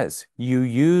Lord says. You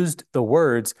used the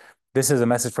words, this is a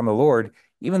message from the Lord,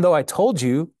 even though I told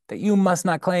you that you must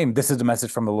not claim this is a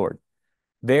message from the Lord.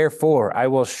 Therefore, I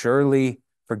will surely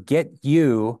forget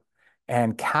you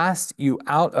and cast you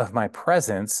out of my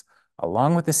presence,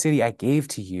 along with the city I gave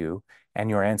to you and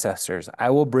your ancestors.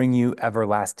 I will bring you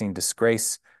everlasting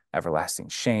disgrace, everlasting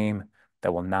shame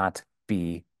that will not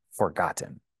be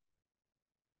forgotten.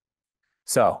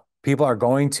 So people are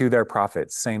going to their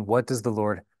prophets saying, what does the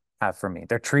Lord have for me?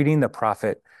 They're treating the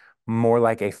prophet more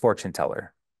like a fortune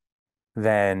teller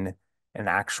than an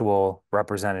actual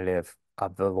representative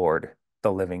of the Lord,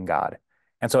 the living God.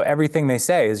 And so everything they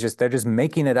say is just, they're just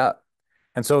making it up.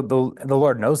 And so the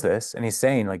Lord knows this, and he's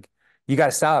saying, like, you got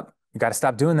to stop. You got to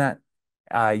stop doing that.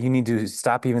 You need to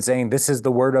stop even saying, this is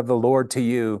the word of the Lord to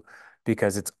you,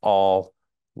 because it's all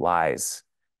lies.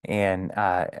 And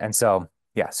so,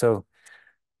 yeah, so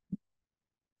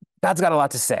God's got a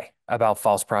lot to say about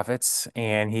false prophets,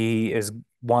 and he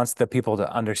wants the people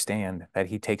to understand that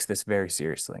he takes this very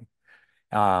seriously.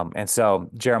 And so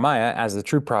Jeremiah, as the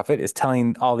true prophet, is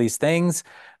telling all these things,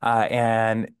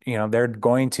 and they're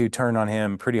going to turn on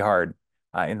him pretty hard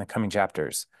in the coming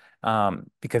chapters,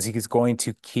 because he's going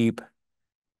to keep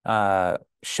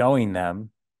showing them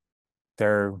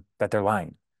that they're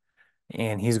lying,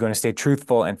 and he's going to stay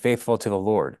truthful and faithful to the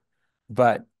Lord.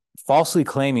 But falsely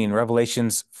claiming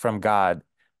revelations from God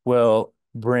will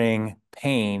bring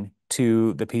pain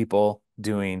to the people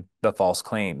doing the false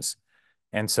claims.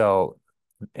 And so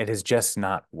it is just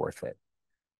not worth it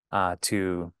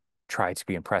to try to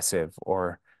be impressive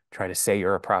or try to say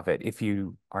you're a prophet if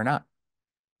you are not.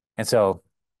 And so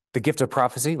the gift of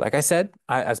prophecy, like I said,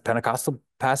 as Pentecostal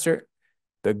pastor,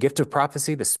 the gift of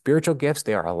prophecy, the spiritual gifts,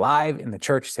 they are alive in the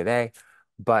church today.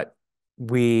 But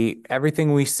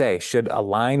everything we say should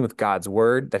align with God's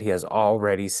word that he has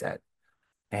already said.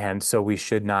 And so we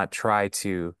should not try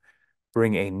to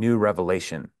bring a new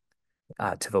revelation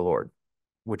to the Lord,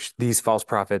 which these false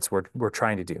prophets were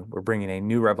trying to do. We're bringing a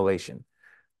new revelation,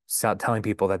 telling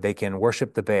people that they can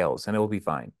worship the Baals and it will be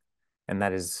fine. And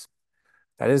that is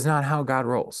not how God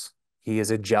rolls. He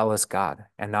is a jealous God,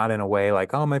 and not in a way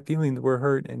like, oh, my feelings were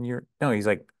hurt and no, he's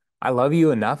like, I love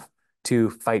you enough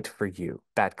to fight for you,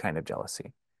 that kind of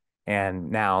jealousy. And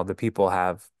now the people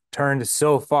have turned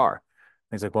so far.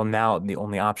 He's like, well, now the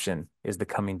only option is the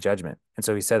coming judgment. And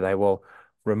so he said, I will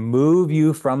remove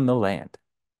you from the land.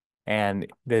 And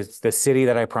the city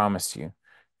that I promised you,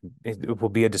 it will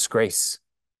be a disgrace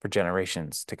for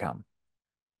generations to come.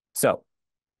 So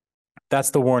that's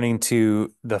the warning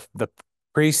to the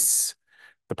priests,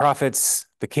 the prophets,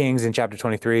 the kings in chapter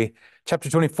 23. Chapter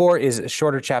 24 is a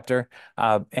shorter chapter,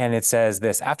 and it says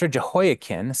this: after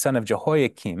Jehoiakim, son of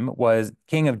Jehoiakim, was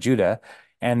king of Judah,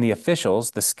 and the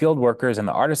officials, the skilled workers, and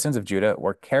the artisans of Judah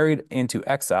were carried into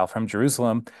exile from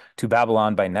Jerusalem to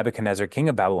Babylon by Nebuchadnezzar, king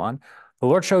of Babylon, the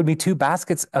Lord showed me 2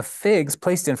 baskets of figs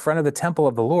placed in front of the temple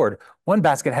of the Lord. One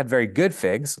basket had very good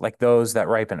figs, like those that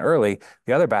ripen early.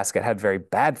 The other basket had very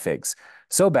bad figs,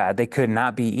 so bad they could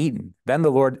not be eaten. Then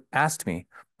the Lord asked me,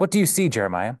 what do you see,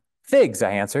 Jeremiah? Figs,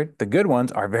 I answered. The good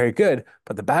ones are very good,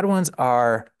 but the bad ones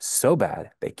are so bad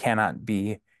they cannot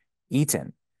be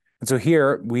eaten. And so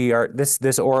here we are,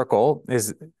 this oracle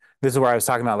this is where I was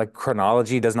talking about, like,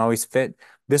 chronology doesn't always fit.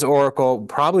 This oracle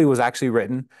probably was actually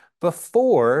written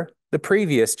before the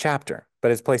previous chapter,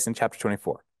 but it's placed in chapter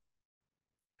 24.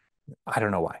 I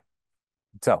don't know why.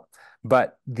 So,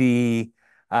 but the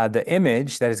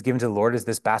image that is given to the Lord is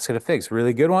this basket of figs,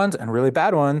 really good ones and really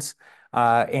bad ones.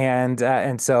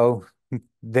 And so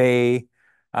they,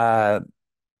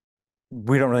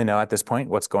 we don't really know at this point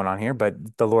what's going on here, but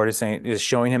the Lord is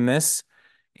showing him this,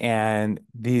 and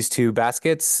these 2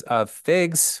 baskets of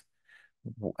figs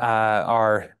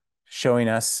are showing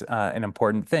us an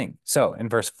important thing. So in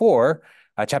verse 4,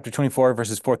 chapter 24,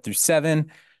 verses 4 through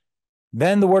 7,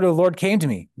 then the word of the Lord came to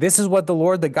me. This is what the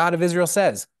Lord, the God of Israel,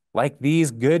 says. Like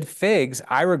these good figs,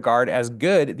 I regard as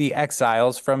good the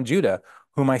exiles from Judah,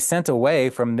 whom I sent away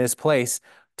from this place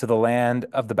to the land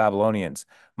of the Babylonians.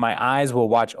 My eyes will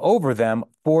watch over them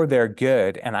for their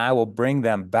good, and I will bring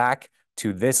them back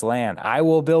to this land. I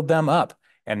will build them up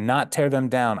and not tear them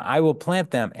down. I will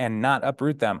plant them and not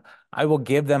uproot them. I will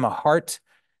give them a heart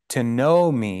to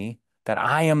know me, that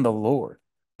I am the Lord.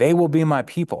 They will be my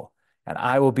people, and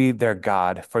I will be their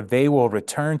God, for they will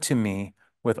return to me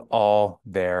with all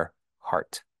their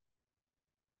heart.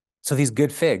 So these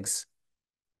good figs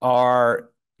are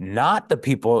not the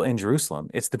people in Jerusalem.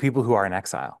 It's the people who are in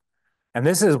exile. And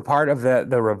this is part of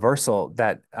the reversal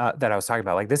that I was talking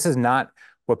about. Like, this is not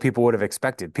what people would have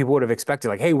expected. People would have expected,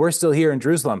 like, hey, we're still here in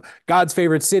Jerusalem, God's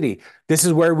favorite city. This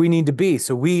is where we need to be.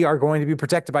 So we are going to be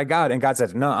protected by God. And God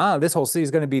says, no, this whole city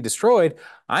is going to be destroyed.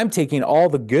 I'm taking all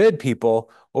the good people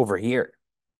over here.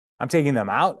 I'm taking them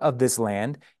out of this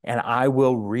land, and I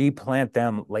will replant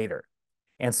them later.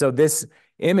 And so this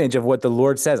image of what the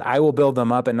Lord says, I will build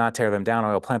them up and not tear them down.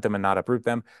 I will plant them and not uproot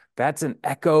them. That's an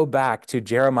echo back to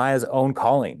Jeremiah's own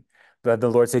calling. But the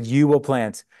Lord said, you will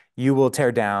plant, you will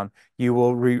tear down, you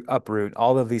will uproot,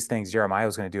 all of these things Jeremiah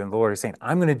was going to do. And the Lord is saying,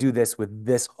 I'm going to do this with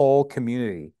this whole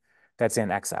community that's in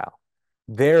exile.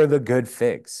 They're the good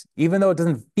figs. Even though it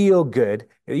doesn't feel good,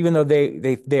 even though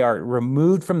they are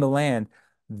removed from the land,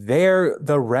 they're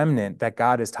the remnant that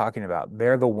God is talking about.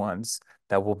 They're the ones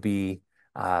that will be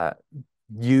uh,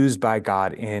 used by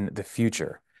God in the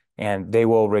future. And they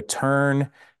will return.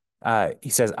 He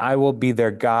says, I will be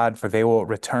their God, for they will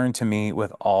return to me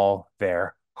with all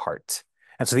their heart.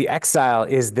 And so the exile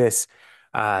is this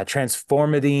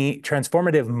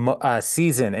transformative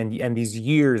season and these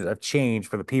years of change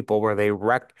for the people, where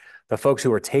the folks who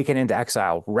were taken into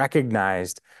exile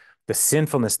recognized the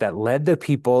sinfulness that led the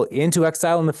people into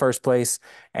exile in the first place,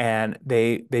 and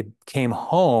they came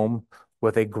home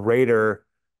with a greater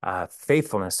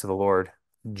faithfulness to the Lord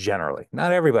generally.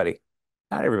 Not everybody,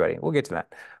 not everybody. We'll get to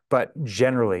that, but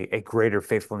generally a greater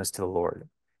faithfulness to the Lord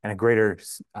and a greater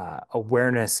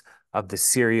awareness of the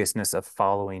seriousness of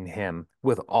following Him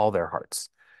with all their hearts,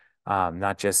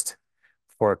 not just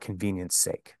for convenience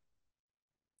sake.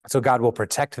 So God will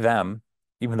protect them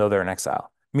even though they're in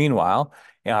exile. Meanwhile,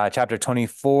 chapter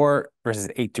 24, verses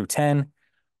 8 through 10,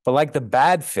 but like the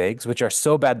bad figs, which are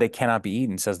so bad they cannot be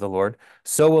eaten, says the Lord,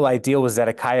 so will I deal with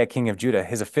Zedekiah, king of Judah,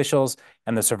 his officials,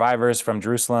 and the survivors from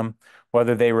Jerusalem.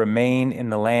 Whether they remain in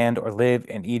the land or live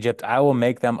in Egypt, I will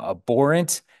make them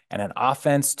abhorrent and an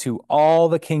offense to all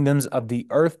the kingdoms of the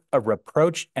earth, a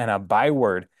reproach and a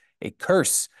byword, a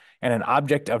curse and an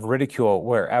object of ridicule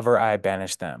wherever I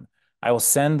banish them. I will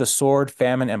send the sword,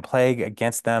 famine, and plague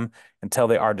against them until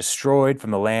they are destroyed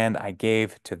from the land I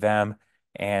gave to them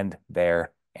and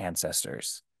their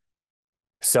ancestors.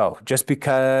 So just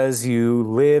because you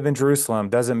live in Jerusalem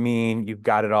doesn't mean you've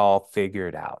got it all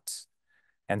figured out.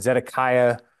 And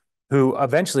Zedekiah, who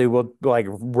eventually will like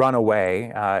run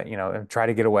away, and try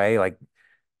to get away,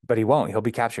 but he won't. He'll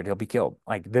be captured. He'll be killed.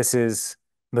 Like, this is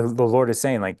the Lord is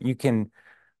saying, like, you can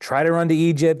try to run to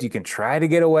Egypt, you can try to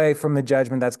get away from the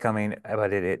judgment that's coming,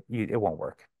 but it won't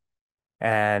work.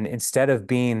 And instead of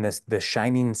being the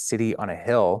shining city on a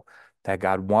hill that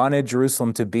God wanted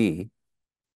Jerusalem to be,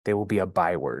 they will be a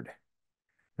byword.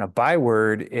 And a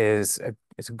byword is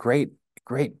it's a great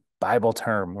Bible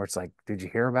term where it's like, did you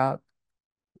hear about?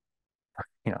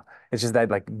 It's just that,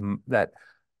 like, that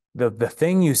the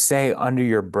thing you say under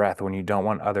your breath when you don't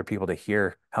want other people to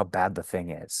hear how bad the thing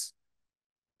is.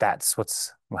 That's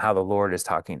how the Lord is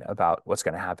talking about what's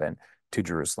going to happen to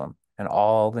Jerusalem. And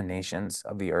all the nations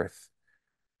of the earth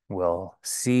will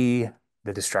see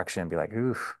the destruction and be like,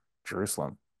 oof,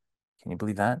 Jerusalem. Can you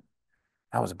believe that?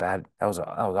 That was bad. That was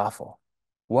awful.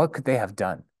 What could they have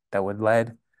done that would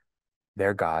lead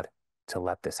their God to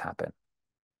let this happen?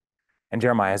 And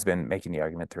Jeremiah has been making the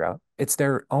argument throughout. It's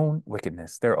their own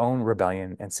wickedness, their own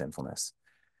rebellion and sinfulness.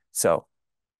 So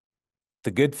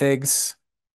the good figs,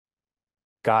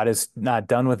 God is not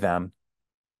done with them,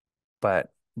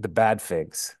 but the bad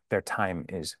figs, their time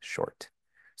is short.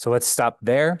 So let's stop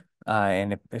there.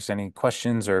 And if there's any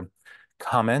questions or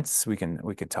comments, we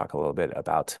could talk a little bit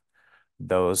about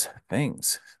those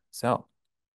things. So,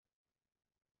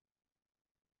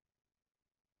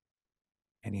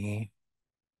 any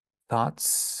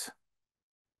thoughts?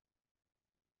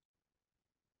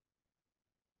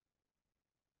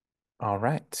 All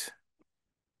right.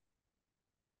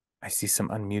 I see some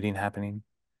unmuting happening.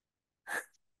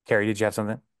 Carrie, did you have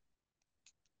something?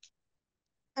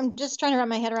 I'm just trying to wrap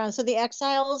my head around. So the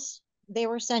exiles, they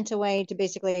were sent away to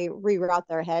basically reroute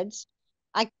their heads.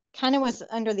 I kind of was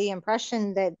under the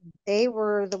impression that they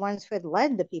were the ones who had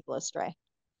led the people astray.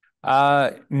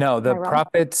 No, Am the I wrong?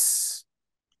 prophets,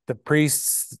 the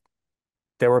priests,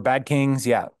 there were bad kings.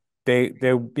 Yeah.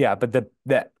 Yeah, but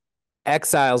the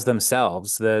exiles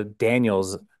themselves, the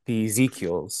Daniels, the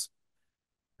Ezekiels,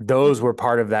 those were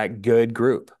part of that good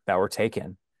group that were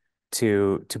taken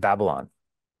to Babylon.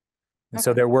 And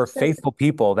so Okay. there were So, faithful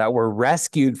people that were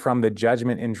rescued from the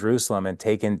judgment in Jerusalem and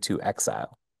taken to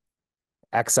exile.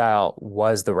 Exile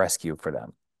was the rescue for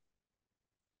them.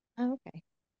 oh, okay.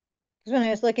 Because when I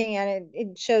was looking at it,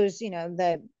 it shows,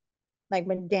 the like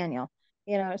with Daniel,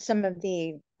 some of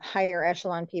the higher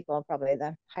echelon people, probably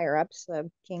the higher ups,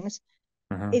 the kings.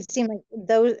 Mhm. It seemed like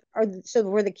those are so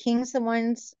were the kings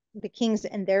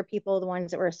and their people, the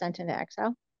ones that were sent into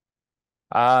exile?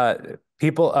 Uh,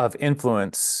 People of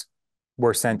influence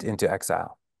were sent Mhm. into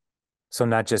exile. So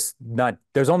not just not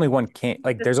there's only one king,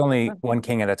 like there's only one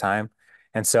king at a time.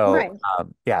 And so Right.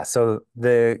 yeah, so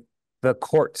the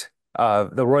court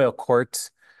the royal court,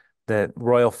 the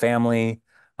royal family,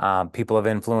 people of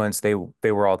influence, they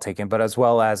were all taken, but as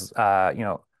well as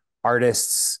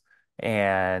artists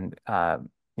and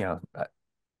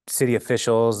city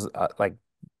officials, like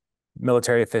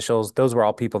military officials, those were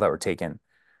all people that were taken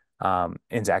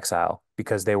into exile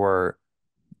because they were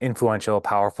influential,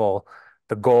 powerful.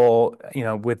 The goal,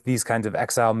 with these kinds of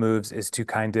exile moves is to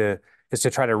try to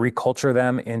reculture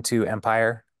them into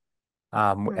empire.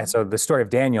 And Hmm. so the story of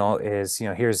Daniel is,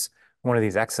 here's one of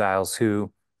these exiles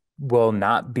who will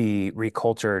not be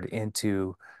recultured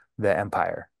into the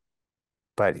empire,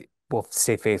 but will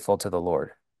stay faithful to the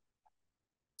Lord.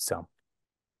 So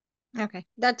Okay.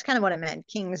 That's kind of what it meant.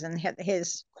 Kings and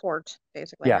his court,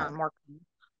 basically, yeah, not more.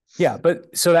 yeah.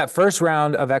 But so that first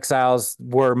round of exiles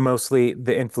were mostly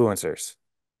the influencers.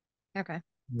 Okay.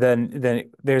 Then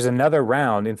there's another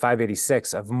round in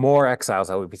 586 of more exiles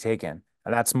that would be taken.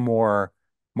 And that's more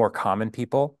common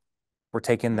people were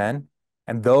taken Mhm. then.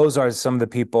 And those are some of the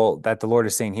people that the Lord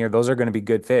is saying here. Those are going to be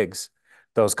good figs.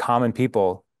 Those common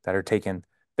people that are taken,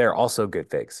 they're also good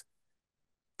figs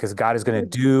because God is going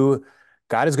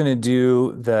to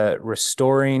do the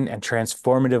restoring and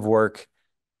transformative work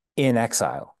in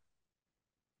exile.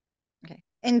 Okay.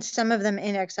 And some of them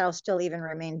in exile still even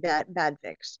remain bad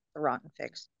figs, the rotten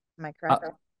figs. Am I Uh, correct?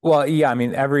 well, yeah, I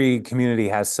mean, every community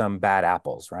has some bad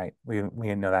apples, right? We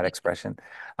know that expression.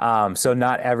 So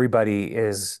not everybody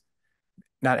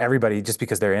just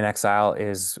because they're in exile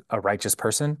is a righteous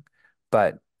person,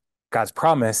 but God's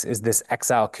promise is this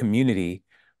exile community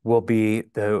will be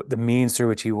the means through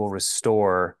which He will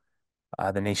restore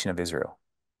the nation of Israel.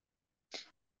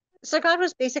 So God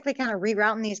was basically kind of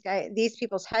rerouting these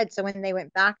people's heads, so when they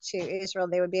went back to Israel,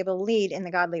 they would be able to lead in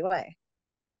the godly way.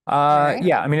 Am I right?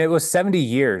 Yeah, I mean, it was 70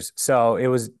 years, so it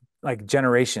was like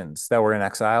generations that were in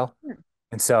exile, Hmm.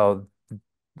 and so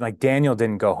like Daniel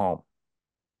didn't go home,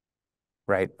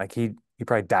 right? Like he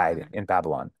probably died Okay. in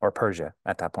Babylon or Persia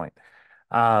at that point.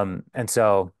 And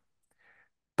so,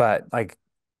 but like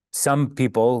some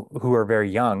people who were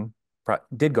very young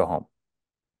did go home,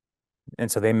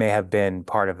 and so they may have been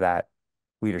part of that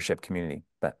leadership community.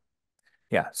 But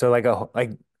yeah, so like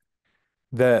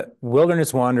the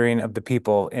wilderness wandering of the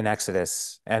people in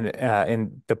Exodus and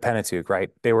in the Pentateuch, right?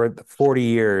 They were 40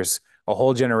 years, a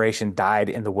whole generation died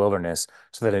in the wilderness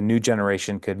so that a new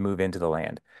generation could move into the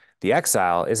land. The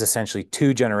exile is essentially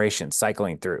two generations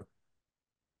cycling through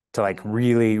to like Yeah.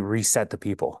 really reset the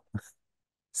people.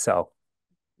 So,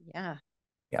 Yeah.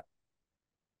 yeah.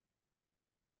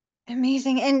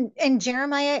 Amazing. And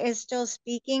Jeremiah is still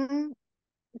speaking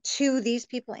to these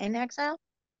people in exile?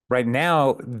 Right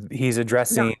now, he's Not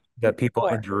addressing the people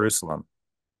in before. Jerusalem.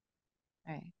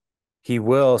 Right. He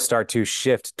will start to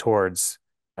shift towards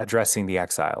addressing the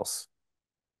exiles.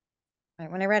 Right.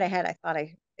 When I read ahead,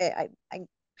 I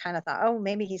kind of thought, oh,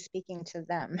 maybe he's speaking to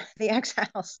them, the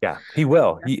exiles. Yeah, he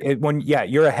will. Yeah,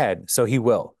 you're ahead, so he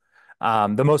will.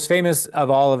 The most famous of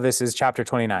all of this is chapter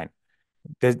 29,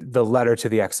 the letter to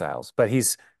the exiles. But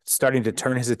he's starting to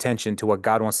turn his attention to what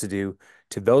God wants to do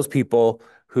to those people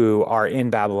who are in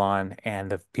Babylon and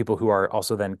the people who are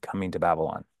also then coming to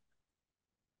Babylon.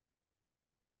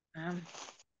 Um,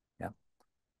 Yeah,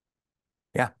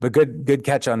 yeah, but good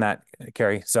catch on that,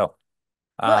 Carrie. So,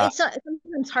 well, uh, it's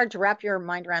sometimes hard to wrap your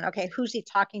mind around. Okay, who's he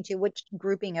talking to? Which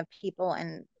grouping of people,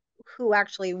 and who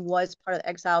actually was part of the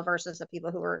exile versus the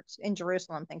people who were in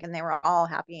Jerusalem, thinking they were all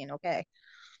happy and okay.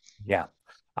 yeah,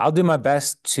 I'll do my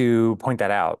best to point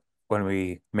that out when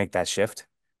we make that shift.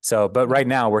 So, but Yeah. right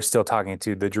now we're still talking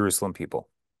to the Jerusalem people.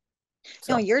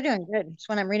 No, So, you're doing good. So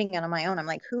when I'm reading it on my own, I'm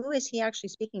like, who is he actually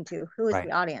speaking to? Who is right.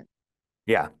 the audience?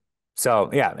 Yeah. So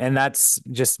yeah, and that's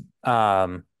just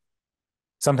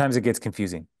sometimes it gets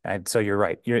confusing. And so you're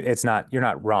right. You're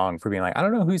not wrong for being like, I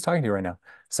don't know who he's talking to right now.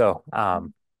 So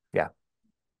yeah.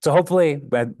 So hopefully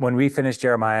when we finish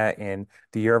Jeremiah in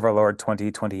the year of our Lord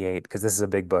 2028, because this is a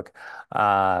big book,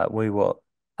 we will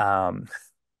um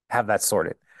have that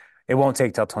sorted. It won't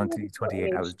take till We will be so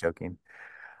 2028. I was aged. joking.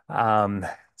 Um,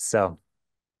 so,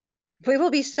 We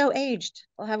will be so aged.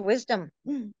 We'll have wisdom.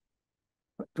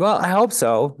 well, I hope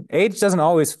so. Age doesn't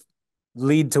always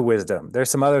lead to wisdom. There's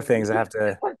some other things that have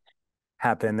to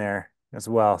happen there as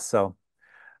well. So,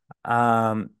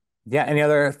 um, yeah, any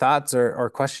other thoughts or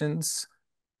questions?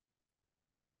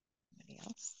 Anybody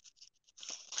else?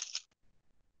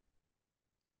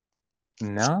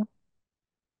 No?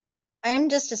 I'm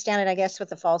just astounded, I guess, with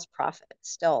the false prophet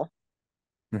still.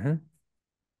 Hmm.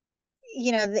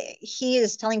 He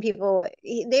is telling people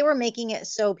they were making it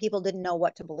so people didn't know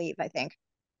what to believe, I think.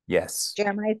 Yes.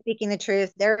 Jeremiah is speaking the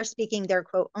truth. They're speaking their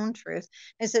quote own truth.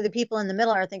 And so the people in the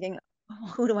middle are thinking, oh,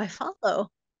 who do I follow?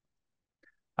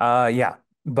 Yeah.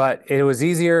 But it was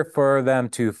easier for them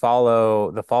to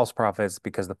follow the false prophets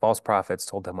because the false prophets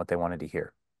told them what they wanted to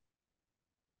hear.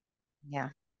 Yeah.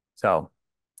 So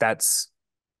that's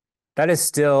that is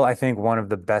still, I think, one of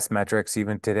the best metrics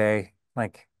even today.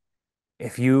 Like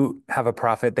if you have a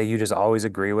prophet that you just always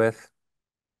agree with,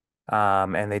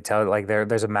 and they tell like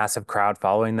there's a massive crowd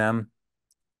following them,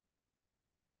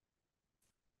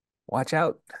 watch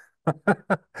out.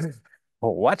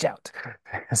 Watch out.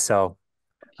 So,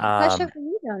 Question um, for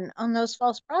you then on those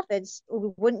false prophets.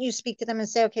 Wouldn't you speak to them and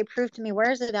say, okay, prove to me,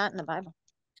 where is it at in the Bible?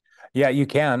 yeah, you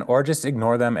can, or just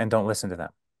ignore them and don't listen to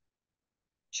them.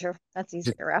 Sure, that's Just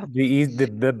easier out.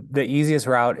 the easiest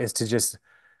route is to just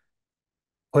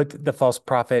put the false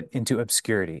prophet into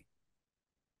obscurity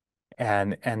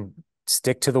and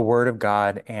stick to the word of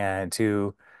God and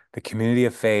to the community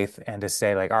of faith and to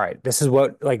say like, all right, this is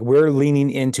what like we're leaning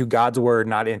into God's word,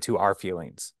 not into our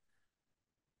feelings.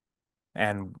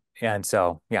 And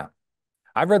so yeah,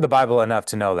 I've read the Bible enough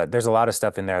to know that there's a lot of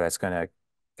stuff in there that's going to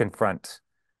confront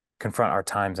confront our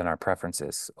times and our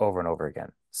preferences over and over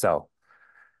again. So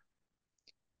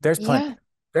there's plenty. Yeah.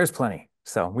 There's plenty.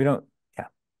 So we don't, yeah.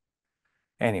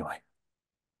 Anyway,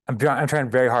 I'm trying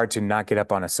very hard to not get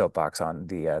up on a soapbox on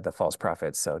the false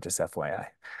prophets. So just FYI.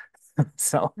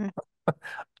 So Mm,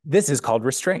 this is called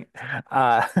restraint.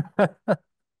 Uh,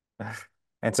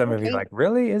 and some of you are okay. like,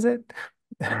 really? Is it?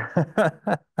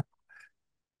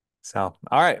 So,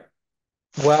 all right.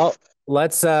 Well,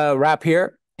 let's wrap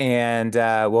here and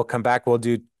we'll come back. We'll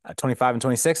do 25 and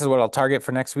 26 is what I'll target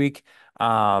for next week.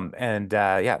 And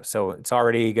yeah, so it's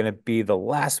already going to be the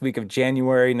last week of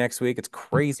January next week. It's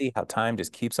crazy how time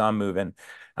just keeps on moving.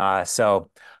 So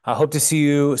I hope to see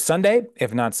you Sunday.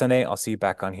 If not Sunday, I'll see you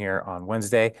back on here on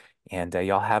Wednesday. And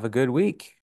y'all have a good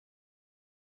week.